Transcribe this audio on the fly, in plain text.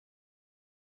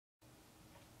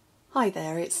Hi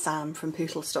there, it's Sam from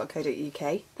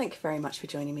Pootles.co.uk. Thank you very much for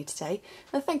joining me today,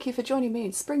 and thank you for joining me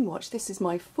in SpringWatch. This is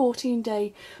my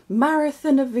 14-day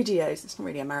marathon of videos. It's not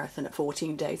really a marathon at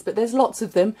 14 days, but there's lots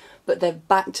of them, but they're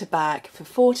back to back for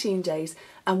 14 days,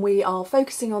 and we are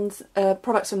focusing on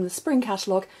products from the Spring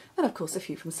catalogue, and of course a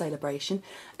few from Celebration.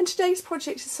 And today's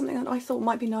project is something that I thought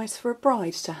might be nice for a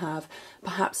bride to have,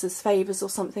 perhaps as favours or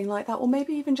something like that, or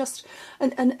maybe even just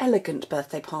an elegant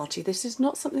birthday party. This is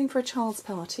not something for a child's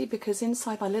party, because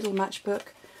inside my little matchbook,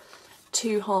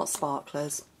 2 heart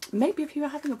sparklers. Maybe if you were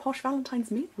having a posh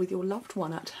Valentine's meal with your loved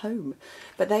one at home.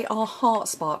 But they are heart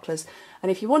sparklers,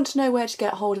 and if you want to know where to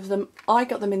get hold of them, I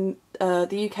got them in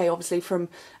the UK obviously from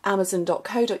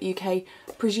amazon.co.uk.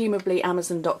 Presumably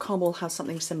amazon.com will have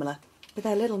something similar. But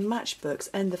they're little matchbooks,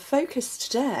 and the focus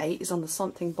today is on the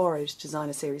Something Borrowed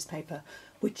designer series paper,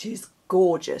 which is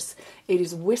gorgeous. It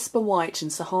is Whisper White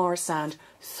and Sahara Sand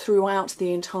throughout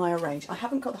the entire range. I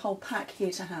haven't got the whole pack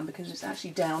here to hand because it's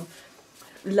actually down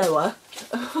lower.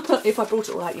 If I brought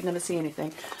it all out, you'd never see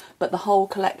anything. But the whole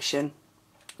collection,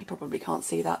 you probably can't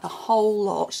see that, the whole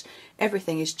lot,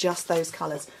 everything is just those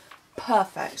colours.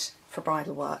 Perfect for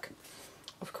bridal work,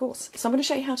 of course. So I'm going to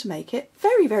show you how to make it.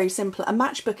 Very, very simple. A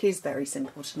matchbook is very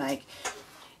simple to make.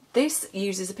 This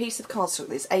uses a piece of cardstock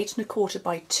that's 8 1/4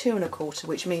 by 2 1/4,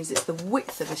 which means it's the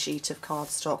width of a sheet of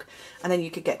cardstock, and then you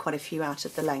could get quite a few out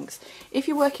of the length. If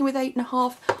you're working with 8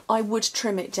 1/2, I would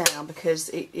trim it down, because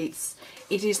it is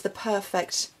the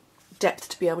perfect depth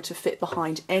to be able to fit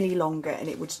behind any longer, and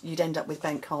you'd end up with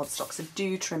bent cardstock. So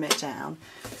do trim it down.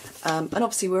 And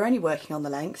obviously we're only working on the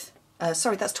length.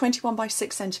 Sorry, that's 21 by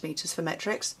 6 centimetres for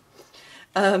metrics.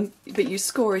 But you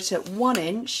score it at 1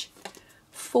 inch.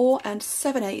 4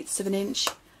 7/8 of an inch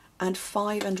and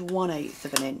 5 1/8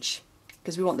 of an inch,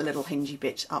 because we want the little hingy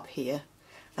bit up here,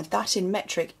 and that in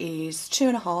metric is 2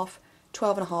 1/2,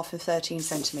 12 1/2 and 13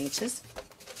 centimetres.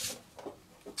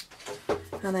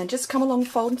 And then just come along,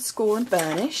 fold and score and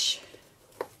burnish,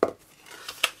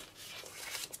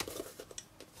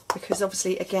 because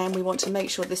obviously again we want to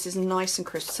make sure this is nice and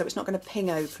crisp so it's not going to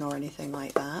ping open or anything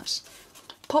like that.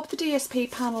 Pop the DSP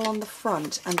panel on the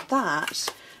front, and that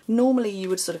normally you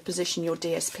would sort of position your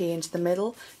DSP into the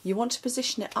middle. You want to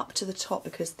position it up to the top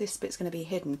because this bit's going to be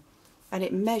hidden. And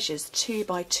it measures 2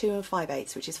 by 2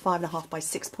 5/8, which is 5 1/2 by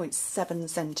 6.7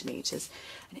 centimetres.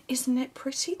 And isn't it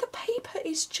pretty? The paper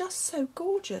is just so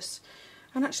gorgeous.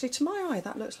 And actually, to my eye,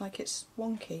 that looks like it's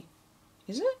wonky.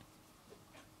 Is it?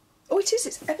 Oh, it is.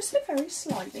 It's ever so very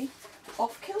slightly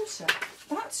off kilter.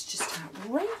 That's just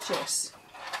outrageous.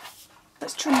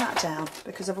 Let's trim that down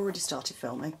because I've already started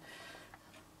filming.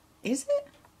 Is it?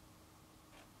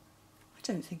 I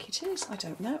don't think it is. I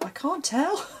don't know. I can't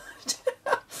tell.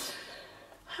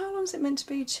 How long is it meant to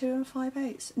be? 2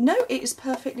 5/8? No, it is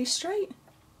perfectly straight.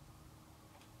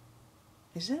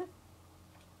 Is it?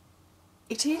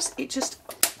 It is. It just...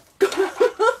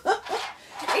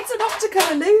 It's an optical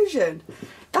illusion.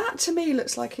 That to me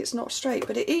looks like it's not straight,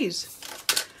 but it is.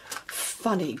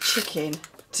 Funny chicken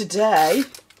today.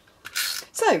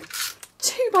 So,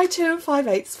 2 by 2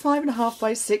 5/8, 5 1/2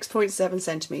 by 6.7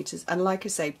 centimetres, and like I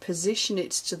say, position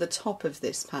it to the top of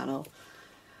this panel.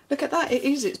 Look at that, it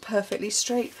is, it's perfectly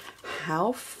straight.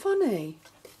 How funny.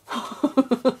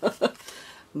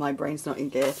 My brain's not in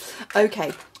gear.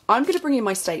 Okay, I'm going to bring in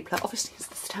my stapler. Obviously it's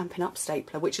the Stampin' Up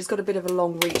stapler, which has got a bit of a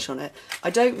long reach on it. I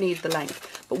don't need the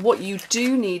length, but what you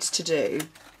do need to do,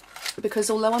 because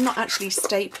although I'm not actually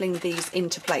stapling these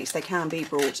into place, they can be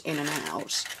brought in and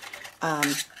out.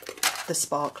 The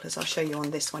sparklers, I'll show you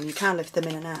on this one, you can lift them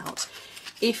in and out.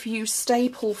 If you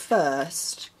staple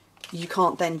first, you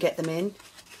can't then get them in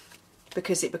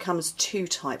because it becomes too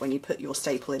tight when you put your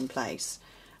staple in place.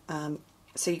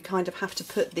 So you kind of have to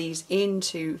put these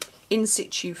into in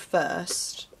situ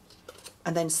first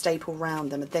and then staple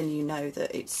round them, and then you know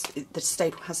that the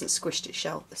staple hasn't squished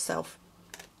itself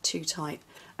too tight.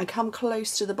 And come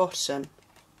close to the bottom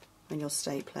when you're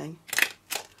stapling.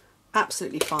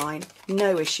 Absolutely fine,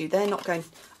 no issue. They're not going,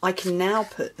 I can now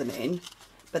put them in,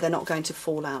 but they're not going to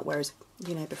fall out, whereas,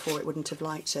 you know, before it wouldn't have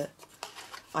liked it.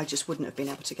 I just wouldn't have been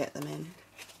able to get them in.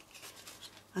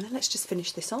 And then let's just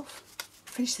finish this off.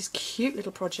 Finish this cute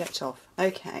little project off.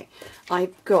 Okay,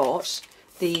 I've got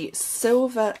the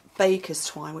silver baker's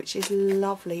twine, which is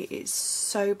lovely. It's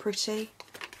so pretty,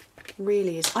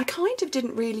 really is. I kind of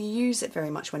didn't really use it very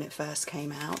much when it first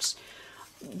came out,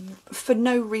 for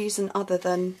no reason other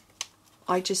than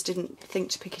I just didn't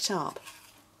think to pick it up.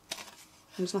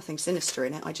 There's nothing sinister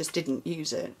in it, I just didn't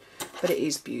use it, but it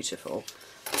is beautiful.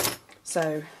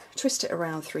 So twist it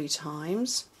around 3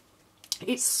 times.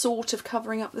 It's sort of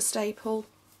covering up the staple,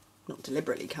 not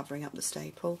deliberately covering up the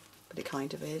staple. but it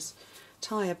kind of is.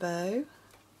 Tie a bow.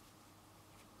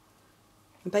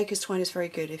 And baker's twine is very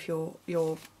good if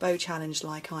you're bow challenged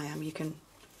like I am. You can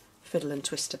fiddle and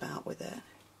twist about with it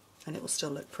and it will still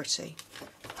look pretty.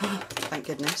 Thank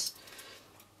goodness.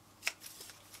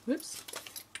 Whoops.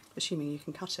 Assuming you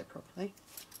can cut it properly.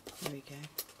 There we go.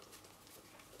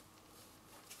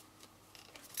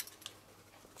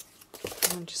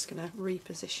 I'm just going to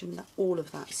reposition all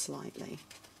of that slightly.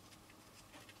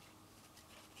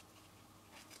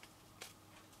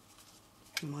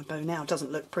 And my bow now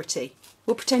doesn't look pretty.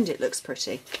 We'll pretend it looks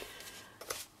pretty.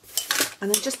 And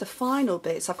then just the final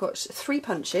bits, I've got 3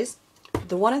 punches,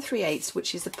 the 1 3/8,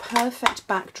 which is the perfect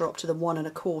backdrop to the 1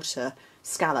 1/4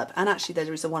 scallop, and actually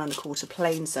there is a 1 1/4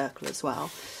 plain circle as well.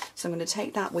 So I'm going to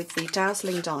take that with the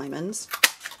Dazzling Diamonds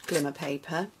glimmer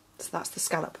paper, so that's the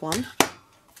scallop one.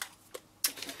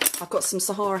 I've got some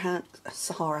Sahara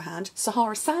Sand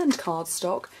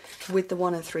cardstock with the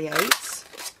 1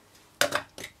 3/8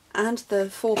 and the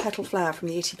 4-petal flower from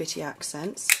the Itty Bitty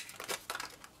Accents.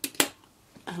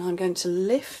 And I'm going to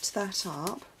lift that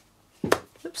up,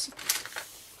 oops,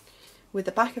 with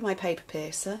the back of my paper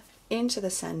piercer into the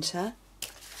centre,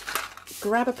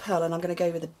 grab a pearl, and I'm going to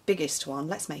go with the biggest one.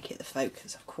 Let's make it the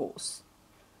focus, of course.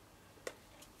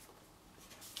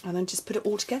 And then just put it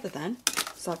all together then.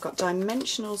 So I've got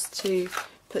dimensionals to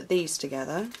put these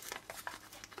together.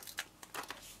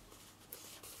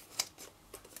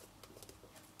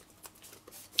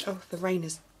 Oh, the rain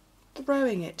is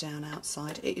throwing it down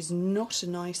outside. It is not a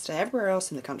nice day. Everywhere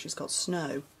else in the country's got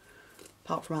snow,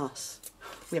 apart from us.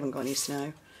 We haven't got any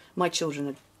snow. My children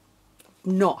are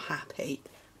not happy.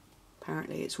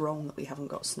 Apparently it's wrong that we haven't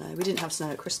got snow. We didn't have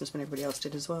snow at Christmas when everybody else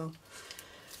did as well.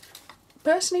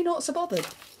 Personally, not so bothered.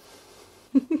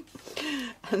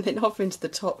 And then off into the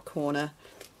top corner,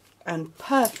 and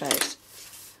perfect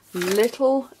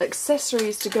little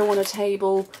accessories to go on a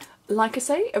table. Like I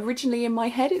say, originally in my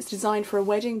head it's designed for a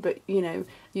wedding, but you know,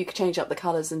 you could change up the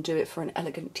colours and do it for an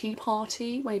elegant tea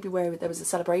party, maybe where there was a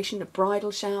celebration, a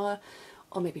bridal shower,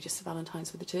 or maybe just a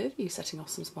Valentine's with the 2 of you setting off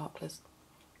some sparklers.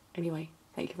 Anyway,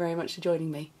 thank you very much for joining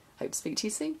me. Hope to speak to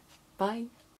you soon. Bye.